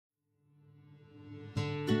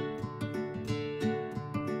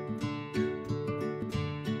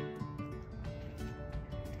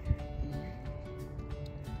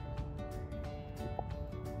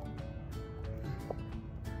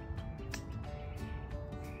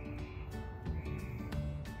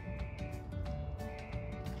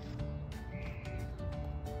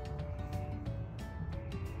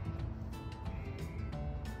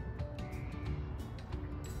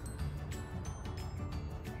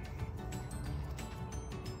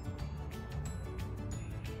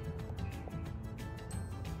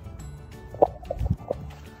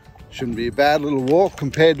Shouldn't be a bad little walk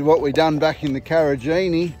compared to what we done back in the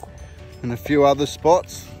Carragini and a few other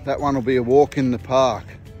spots. That one will be a walk in the park.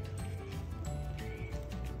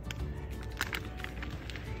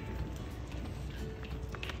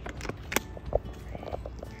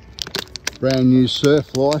 Brand new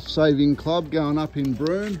surf life saving club going up in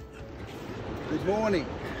Broome. Good morning.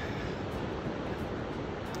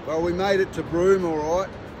 Well, we made it to Broome all right.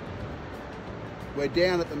 We're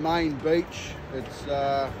down at the main beach. It's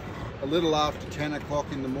a little after 10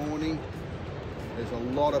 o'clock in the morning. There's a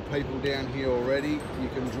lot of people down here already. You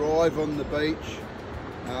can drive on the beach.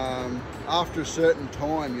 After a certain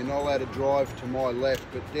time, you're not allowed to drive to my left,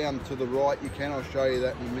 but down to the right you can. I'll show you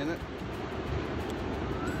that in a minute.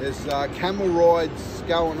 There's camel rides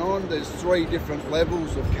going on. There's 3 different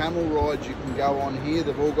levels of camel rides you can go on here.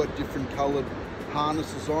 They've all got different coloured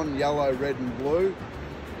harnesses on, yellow, red and blue,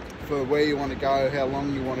 for where you want to go, how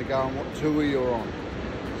long you want to go and what tour you're on.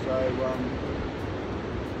 So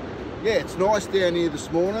yeah, it's nice down here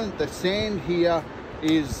this morning. The sand here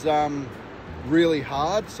is really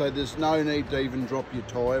hard, so there's no need to even drop your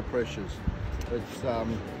tyre pressures.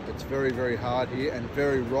 It's very, very hard here and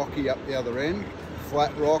very rocky up the other end.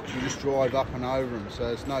 Flat rocks, you just drive up and over them, so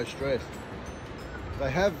it's no stress. They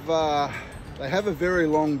have a very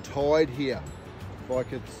long tide here.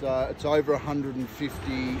 Like it's over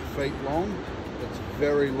 150 feet long. It's a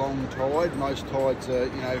very long tide. Most tides are,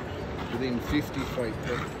 you know, within 50 feet.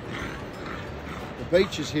 But the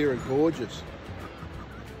beaches here are gorgeous.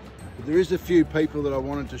 But there is a few people that I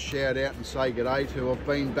wanted to shout out and say g'day to. I've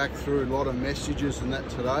been back through a lot of messages and that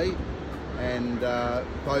today, and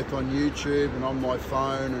both on YouTube and on my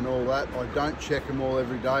phone and all that. I don't check them all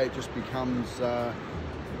every day. It just becomes a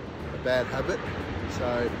bad habit.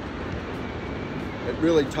 So it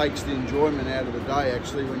really takes the enjoyment out of the day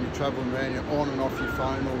actually when you're travelling around, you're on and off your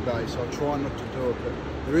phone all day, so I try not to do it. But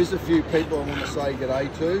there is a few people I want to say g'day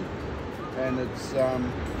to, and it's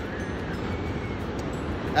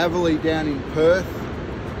Averly down in Perth.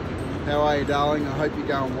 How are you, darling? I hope you're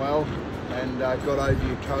going well and got over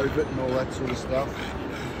your COVID and all that sort of stuff.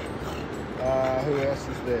 Who else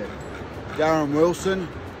is there? Darren Wilson,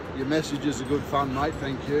 your messages are good fun, mate,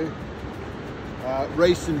 thank you.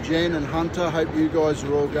 Reese and Jen and Hunter, hope you guys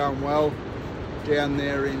are all going well down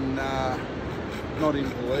there in, not in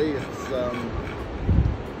Broome,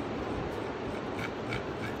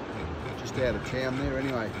 it's just out of town there.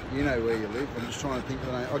 Anyway, you know where you live. I'm just trying to think of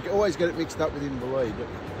the name. I always get it mixed up with Inverleigh, but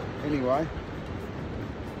anyway.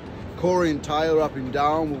 Corey and Taylor up in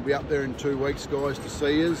Durham will be up there in 2 weeks, guys, to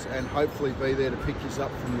see us and hopefully be there to pick us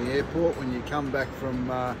up from the airport when you come back from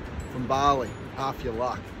Bali. Half your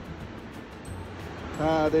luck.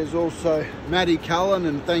 There's also Maddie Cullen,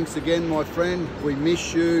 and thanks again, my friend. We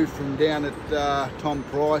miss you from down at Tom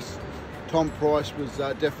Price. Tom Price was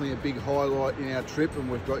definitely a big highlight in our trip, and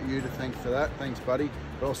we've got you to thank for that. Thanks, buddy.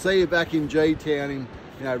 But I'll see you back in G-Town in,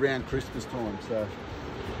 you know, around Christmas time. So,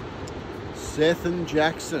 Seth and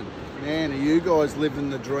Jackson, man, are you guys living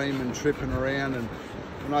the dream and tripping around? And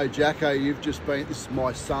I know, Jacko, you've just been. This is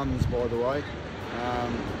my son's, by the way.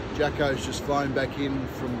 Jacko's just flown back in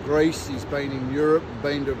from Greece. He's been in Europe,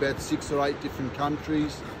 been to about 6 or 8 different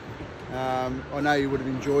countries. I know you would have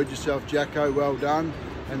enjoyed yourself, Jacko, well done.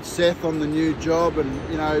 And Seth on the new job and,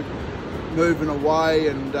 you know, moving away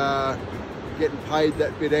and getting paid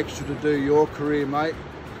that bit extra to do your career, mate.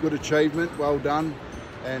 Good achievement, well done.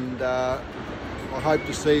 And I hope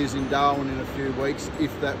to see you in Darwin in a few weeks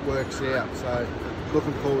if that works out. So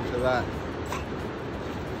looking forward to that.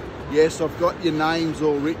 Yes, I've got your names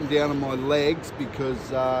all written down on my legs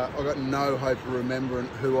because I've got no hope of remembering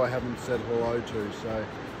who I haven't said hello to. So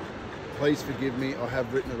please forgive me, I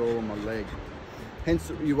have written it all on my leg. Hence,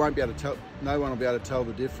 you won't be able to tell, no one will be able to tell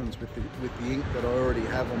the difference with the ink that I already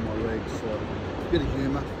have on my legs. So a bit of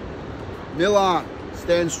humour. Milan,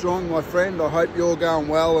 stand strong, my friend. I hope you're going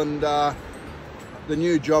well, and the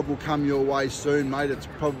new job will come your way soon, mate. It's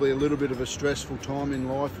probably a little bit of a stressful time in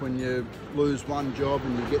life when you lose one job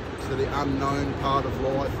and you get to the unknown part of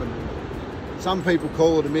life. And some people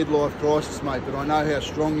call it a midlife crisis, mate, but I know how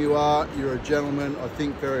strong you are. You're a gentleman. I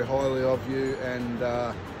think very highly of you, and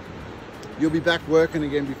you'll be back working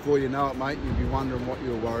again before you know it, mate. You'll be wondering what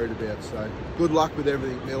you're worried about. So good luck with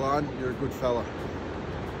everything, Milan. You're a good fella.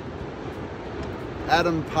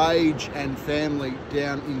 Adam Page and family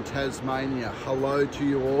down in Tasmania. Hello to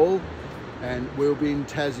you all, and we'll be in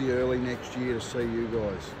Tassie early next year to see you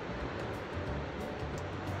guys.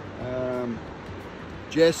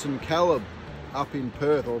 Jess and Caleb up in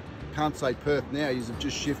Perth, or can't say Perth now, you have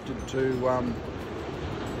just shifted to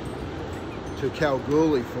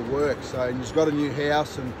Kalgoorlie for work. So he's got a new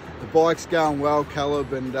house, and The bike's going well,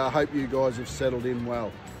 Caleb, and I hope you guys have settled in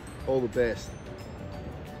well. All the best.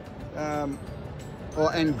 Oh,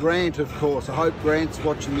 and Grant, of course. I hope Grant's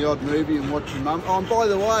watching the odd movie and watching Mum. Oh, and by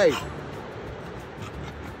the way,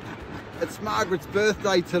 it's Margaret's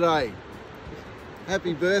birthday today.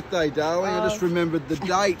 Happy birthday, darling. I just remembered the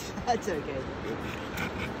date. That's okay.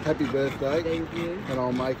 Happy birthday. Thank you. And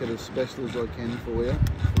I'll make it as special as I can for you.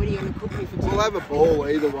 What are you going to cook me for dinner? We'll have a ball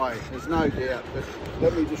either way, there's no doubt. But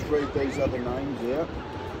let me just read these other names out.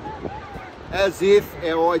 As if,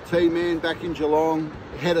 our IT man back in Geelong,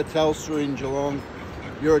 head of Telstra in Geelong.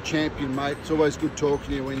 You're a champion, mate. It's always good talking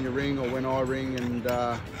to you when you ring or when I ring. And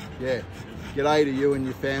yeah, g'day to you and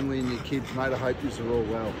your family and your kids, mate. I hope you are all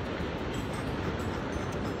well.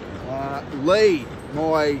 Lee,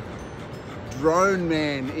 my drone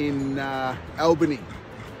man in Albany.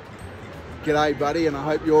 G'day, buddy, and I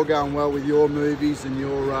hope you're going well with your movies and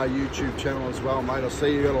your YouTube channel as well, mate. I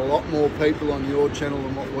see you've got a lot more people on your channel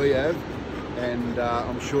than what we have, and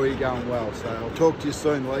I'm sure you're going well. So I'll talk to you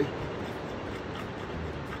soon, Lee.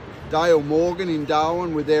 Dale Morgan in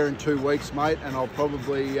Darwin, we're there in 2 weeks, mate, and I'll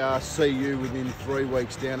probably see you within 3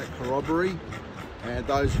 weeks down at Corroboree. And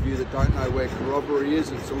those of you that don't know where Corroboree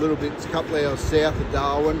is, it's a couple of hours south of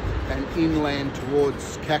Darwin and inland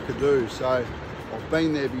towards Kakadu. So I've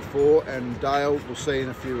been there before, and Dale, we'll see you in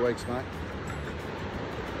a few weeks, mate.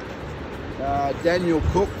 Daniel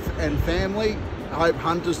Cook and family. I hope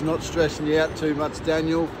Hunter's not stressing you out too much,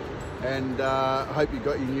 Daniel. And I hope you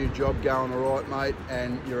got your new job going all right, mate,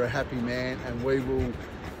 and you're a happy man. And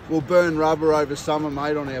we'll burn rubber over summer,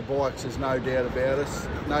 mate, on our bikes. There's no doubt about us,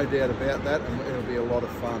 no doubt about that, and it'll be a lot of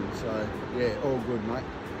fun. So yeah, all good, mate.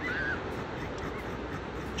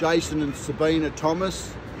 Jason and Sabina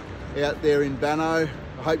Thomas out there in Banno.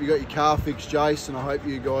 I hope you got your car fixed, Jason. I hope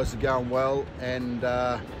you guys are going well, and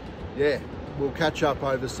yeah, we'll catch up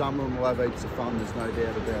over summer and we'll have heaps of fun. There's no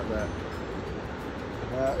doubt about that.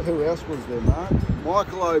 Who else was there, Mark?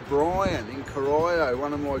 Michael O'Brien in Corio,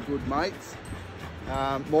 one of my good mates.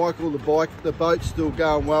 Michael, the boat's still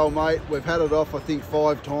going well, mate. We've had it off, I think,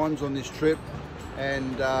 5 times on this trip,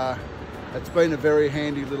 and it's been a very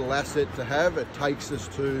handy little asset to have. It takes us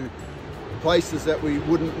to places that we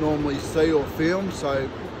wouldn't normally see or film, so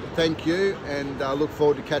thank you, and I look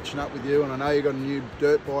forward to catching up with you. And I know you've got a new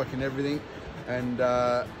dirt bike and everything, and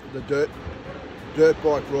the dirt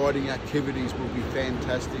bike riding activities will be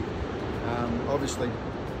fantastic, obviously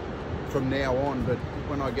from now on, but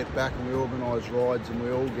when I get back and we organise rides and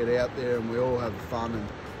we all get out there and we all have fun, and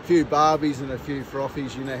a few barbies and a few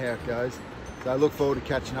frothies, you know how it goes. So I look forward to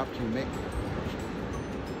catching up to you, Mick.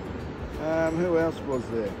 Who else was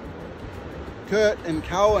there? Kurt and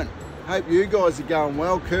Cohen. Hope you guys are going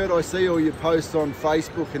well. Kurt, I see all your posts on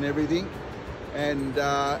Facebook and everything, and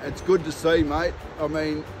it's good to see, mate. I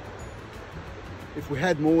mean, if we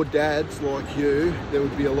had more dads like you, there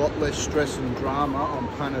would be a lot less stress and drama on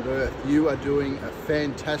planet Earth. You are doing a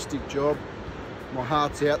fantastic job. My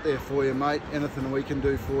heart's out there for you, mate. Anything we can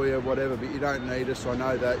do for you, whatever, but you don't need us. I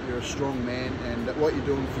know that. You're a strong man, and what you're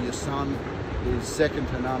doing for your son is second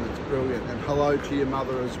to none. It's brilliant. And hello to your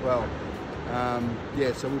mother as well.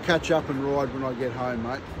 Yeah, so we'll catch up and ride when I get home,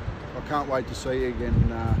 mate. I can't wait to see you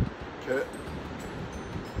again, Kurt.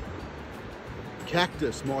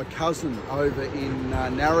 Cactus, my cousin over in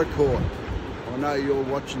Narracourt. I know you're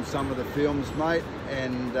watching some of the films, mate,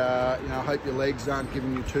 and you know, I hope your legs aren't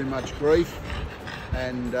giving you too much grief.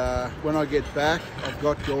 And when I get back, I've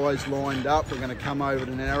got guys lined up. We're going to come over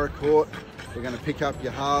to Narracourt. We're going to pick up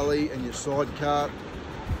your Harley and your sidecar,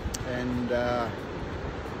 and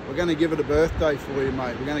we're going to give it a birthday for you,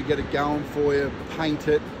 mate. We're going to get it going for you, paint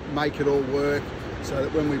it, make it all work, so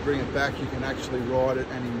that when we bring it back, you can actually ride it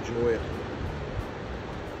and enjoy it.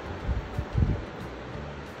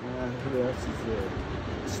 Who else is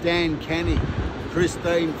there? Stan Canny,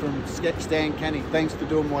 Christine from Stan Canny. Thanks for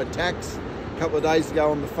doing my tax a couple of days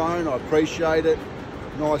ago on the phone. I appreciate it.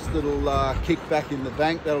 Nice little kickback in the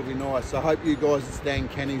bank. That'll be nice. I hope you guys at Stan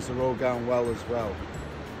Canny's are all going well as well.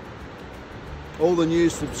 All the new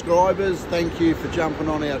subscribers, thank you for jumping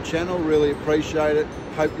on our channel. Really appreciate it.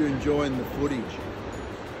 Hope you're enjoying the footage.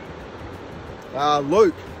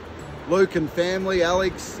 Luke and family,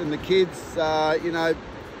 Alex and the kids, you know,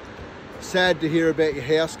 sad to hear about your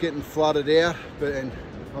house getting flooded out, but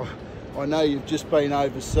I know you've just been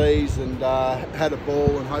overseas and had a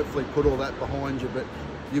ball and hopefully put all that behind you, but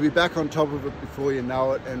you'll be back on top of it before you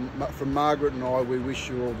know it. And from Margaret and I, we wish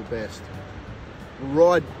you all the best.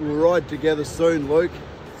 We'll ride together soon, Luke.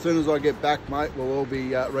 As soon as I get back, mate, we'll all be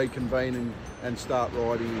reconvening and start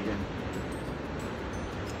riding again.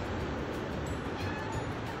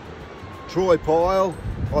 Troy Pyle,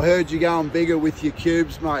 I heard you going bigger with your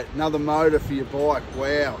cubes, mate. Another motor for your bike.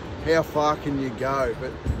 Wow, how far can you go?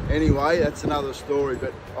 But anyway, that's another story.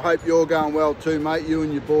 But I hope you're going well too, mate. You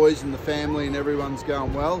and your boys and the family and everyone's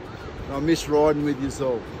going well. And I miss riding with you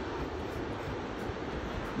all.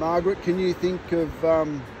 Margaret, can you think of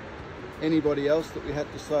anybody else that we had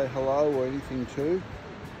to say hello or anything to?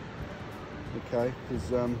 Okay,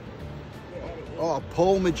 there's oh,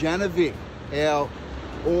 Paul Majanovic, our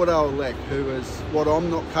auto elect, who is what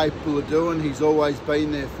I'm not capable of doing. He's always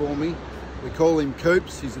been there for me. We call him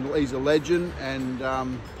Coops. He's a legend. And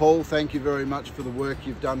Paul, thank you very much for the work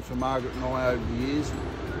you've done for Margaret and I over the years.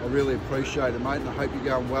 I really appreciate it, mate, and I hope you're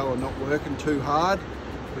going well and not working too hard,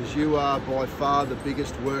 because you are by far the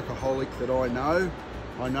biggest workaholic that I know.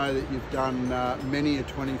 I know that you've done many a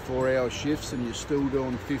 24-hour shifts and you're still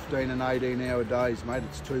doing 15 and 18-hour days, mate.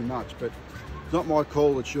 It's too much, but it's not my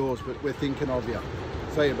call, it's yours, but we're thinking of you.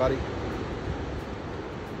 See you, buddy.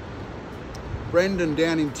 Brendan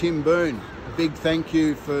down in Timboon, a big thank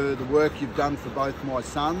you for the work you've done for both my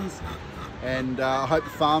sons, and I hope the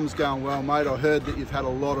farm's going well, mate. I heard that you've had a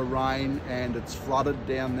lot of rain and it's flooded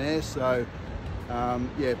down there, so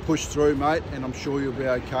yeah, push through, mate, and I'm sure you'll be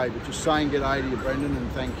okay. But just saying g'day to you, Brendan,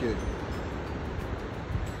 and thank you.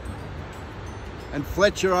 And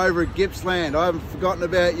Fletcher over at Gippsland, I haven't forgotten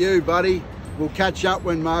about you, buddy. We'll catch up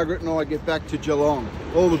when Margaret and I get back to Geelong.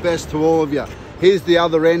 All the best to all of you. Here's the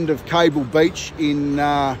other end of Cable Beach in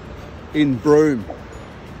Broome.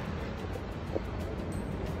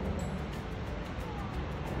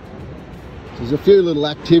 There's a few little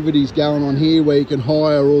activities going on here where you can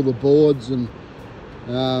hire all the boards and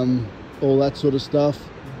all that sort of stuff.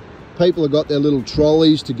 People have got their little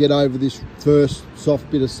trolleys to get over this first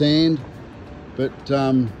soft bit of sand, but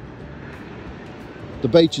the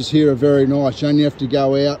beaches here are very nice. You only have to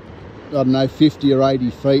go out, I don't know, 50 or 80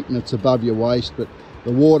 feet and it's above your waist, but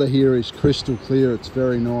the water here is crystal clear. It's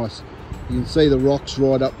very nice. You can see the rocks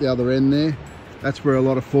right up the other end there. That's where a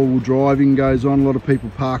lot of four-wheel driving goes on. A lot of people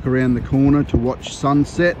park around the corner to watch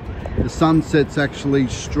sunset. The sunset's actually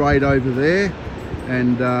straight over there.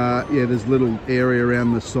 And yeah, there's a little area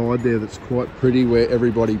around the side there that's quite pretty where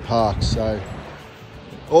everybody parks. So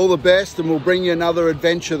all the best, and we'll bring you another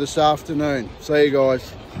adventure this afternoon. See you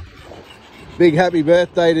guys. Big happy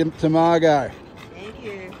birthday to Margot. Thank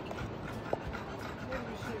you.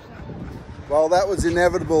 Well, that was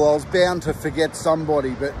inevitable. I was bound to forget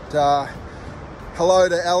somebody, but hello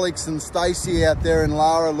to Alex and Stacey out there in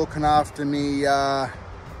Lara looking after me,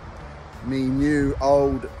 me new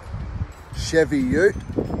old Chevy ute,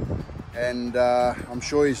 and I'm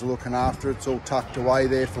sure he's looking after it. It's all tucked away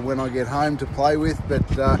there for when I get home to play with,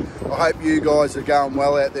 but I hope you guys are going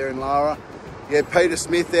well out there in Lara. Yeah, Peter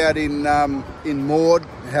Smith out in Maud.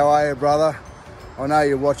 How are you, brother? I know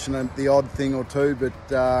you're watching the odd thing or two,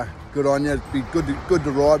 but good on you. It'd be good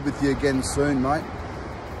to ride with you again soon, mate.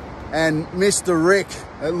 And Mr. Rick,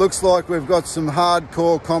 it looks like we've got some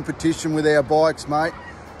hardcore competition with our bikes, mate.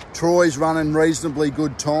 Troy's running reasonably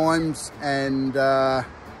good times, and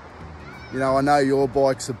you know, I know your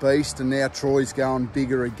bike's a beast, and now Troy's going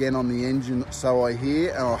bigger again on the engine, so I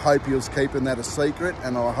hear, and I hope he was keeping that a secret,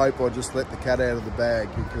 and I hope I just let the cat out of the bag,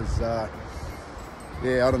 because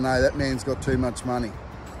yeah, I don't know, that man's got too much money.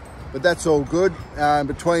 But that's all good.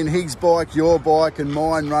 Between his bike, your bike, and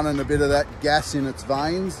mine running a bit of that gas in its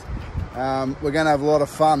veins, we're going to have a lot of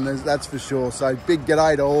fun, that's for sure. So big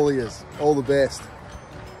g'day to all of yous. All the best.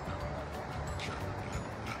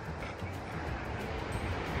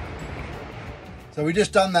 So we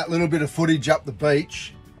just done that little bit of footage up the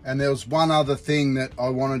beach, and there was one other thing that I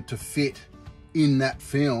wanted to fit in that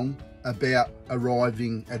film about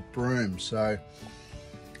arriving at Broome. So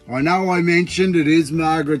I know I mentioned it is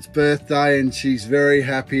Margaret's birthday and she's very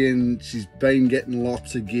happy, and she's been getting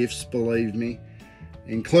lots of gifts, believe me,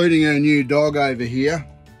 including her new dog over here.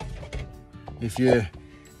 If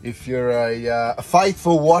you're a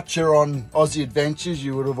faithful watcher on Aussie Adventures,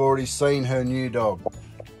 you would have already seen her new dog.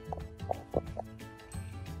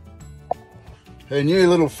 Her new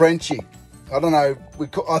little Frenchie. I don't know,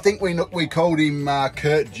 I think we called him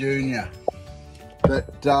Kurt Jr.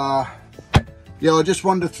 But yeah, I just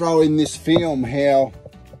wanted to throw in this film how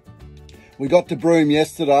we got to Broome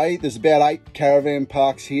yesterday. There's about 8 caravan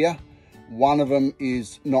parks here. One of them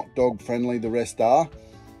is not dog friendly, the rest are.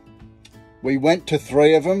 We went to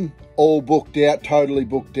 3 of them, all booked out, totally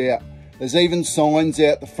booked out. There's even signs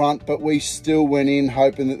out the front, but we still went in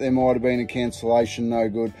hoping that there might have been a cancellation. No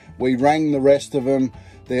good. We rang the rest of them.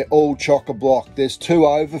 They're all chock-a-block. There's 2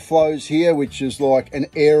 overflows here, which is like an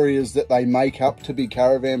areas that they make up to be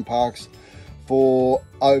caravan parks for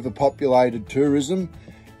overpopulated tourism.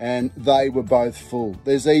 and they were both full.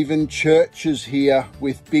 There's even churches here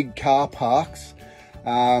with big car parks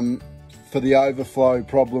for the overflow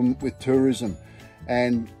problem with tourism,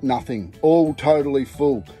 and nothing, all totally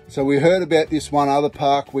full. So we heard about this one other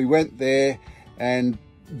park, we went there and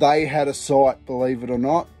they had a site, believe it or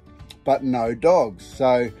not, but no dogs.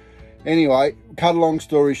 So anyway, cut a long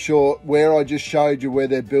story short, where I just showed you where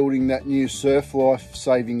they're building that new surf life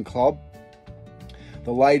saving club,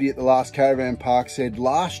 the lady at the last caravan park said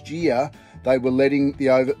last year they were letting the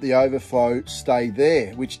overflow stay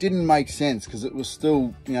there, which didn't make sense because it was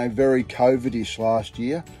still, you know, very COVID-ish last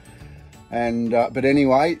year. And but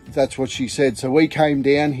anyway, that's what she said. So we came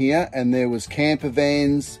down here and there was camper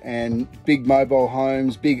vans and big mobile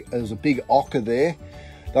homes. There was a big ocker there.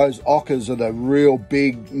 Those ockers are the real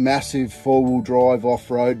big, massive four-wheel drive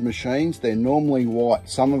off-road machines. They're normally white.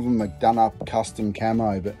 Some of them are done up custom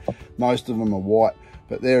camo, but most of them are white.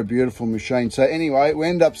 But they're a beautiful machine. So anyway, we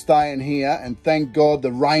end up staying here, and thank God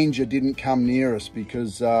the ranger didn't come near us,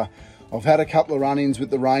 because I've had a couple of run-ins with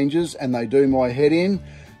the rangers and they do my head in.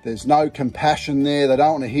 There's no compassion there. They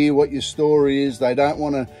don't want to hear what your story is. They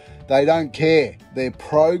don't care. They're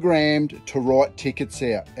programmed to write tickets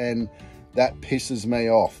out, and that pisses me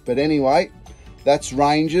off. But anyway, that's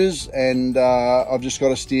rangers, and I've just got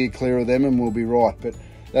to steer clear of them and we'll be right. But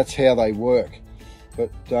that's how they work.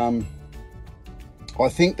 But I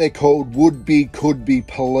think they're called would-be, could-be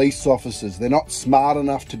police officers. They're not smart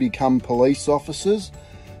enough to become police officers,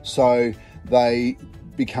 so they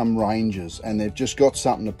become rangers, and they've just got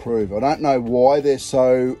something to prove. I don't know why they're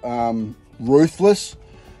so ruthless,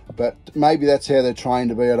 but maybe that's how they're trained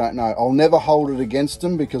to be. I don't know. I'll never hold it against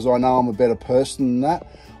them because I know I'm a better person than that.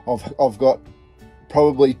 I've got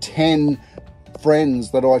probably 10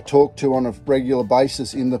 friends that I talk to on a regular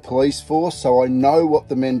basis in the police force, so I know what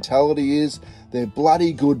the mentality is. They're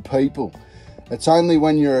bloody good people. It's only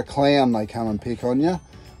when you're a clown they come and pick on you.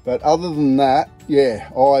 But other than that, yeah,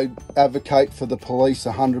 I advocate for the police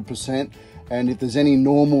 100%. And if there's any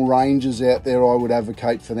normal rangers out there, I would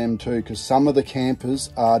advocate for them too, because some of the campers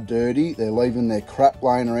are dirty. They're leaving their crap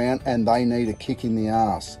laying around and they need a kick in the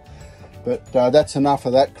arse. But that's enough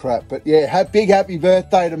of that crap. But yeah, big happy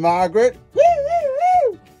birthday to Margaret. Woo,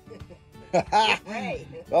 woo, woo.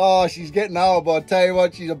 Oh, she's getting old, but I tell you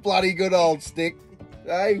what, she's a bloody good old stick.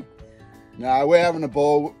 Hey? No, we're having a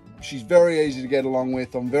ball. She's very easy to get along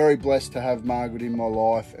with. I'm very blessed to have Margaret in my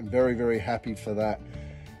life and very, very happy for that.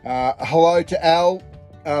 Hello to Al,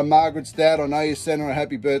 Margaret's dad. I know you sent her a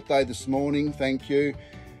happy birthday this morning. Thank you.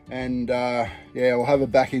 And yeah, we'll have her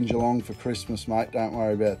back in Geelong for Christmas, mate. Don't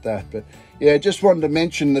worry about that. But yeah, just wanted to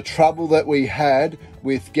mention the trouble that we had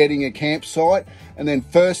with getting a campsite. And then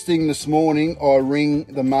first thing this morning, I ring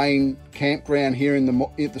the main campground here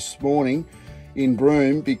this morning in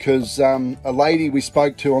Broome, because a lady we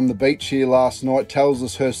spoke to on the beach here last night tells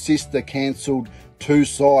us her sister cancelled 2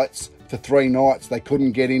 sites for 3 nights. They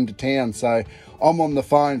couldn't get into town. So I'm on the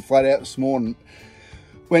phone flat out this morning.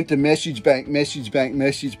 Went to message bank.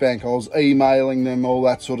 I was emailing them, all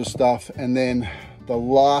that sort of stuff. And then the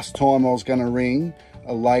last time I was going to ring,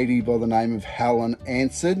 a lady by the name of Helen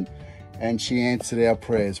answered, and she answered our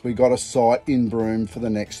prayers. We got a site in Broome for the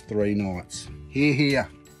next 3 nights. Here.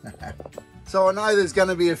 So I know there's going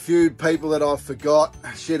to be a few people that I forgot.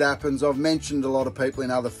 Shit happens. I've mentioned a lot of people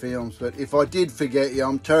in other films, but if I did forget you,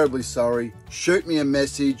 I'm terribly sorry. Shoot me a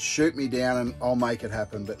message, shoot me down, and I'll make it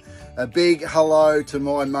happen. But a big hello to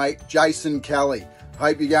my mate, Jason Kelly.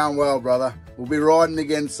 Hope you're going well, brother. We'll be riding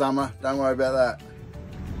again summer. Don't worry about that.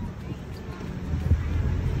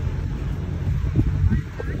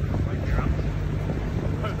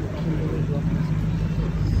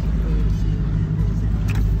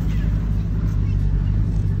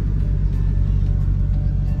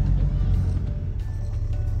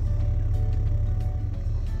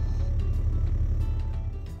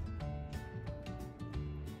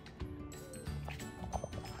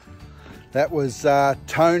 That was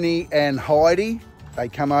Tony and Heidi. They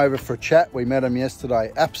come over for a chat. We met them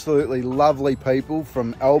yesterday. Absolutely lovely people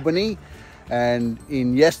from Albany. And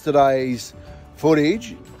in yesterday's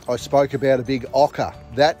footage, I spoke about a big ocker.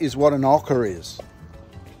 That is what an ocker is.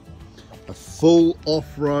 A full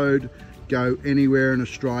off-road, go anywhere in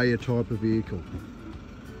Australia type of vehicle.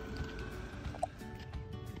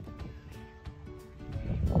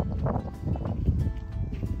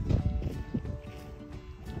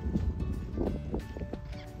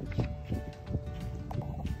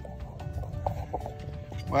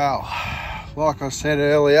 Well, like I said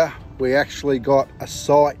earlier, we actually got a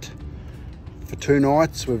site for 2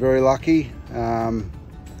 nights. We're very lucky.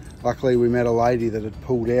 Luckily we met a lady that had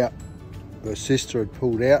pulled out. Her sister had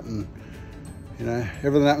pulled out, and you know,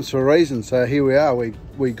 everything happens for a reason. So here we are.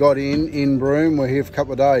 We got in Broome. We're here for a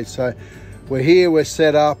couple of days. So we're here, we're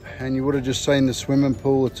set up, and you would have just seen the swimming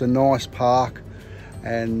pool. It's a nice park.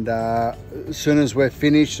 And as soon as we're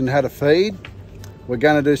finished and had a feed, we're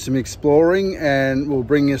going to do some exploring, and we'll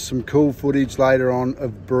bring you some cool footage later on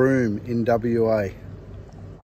of Broome in WA.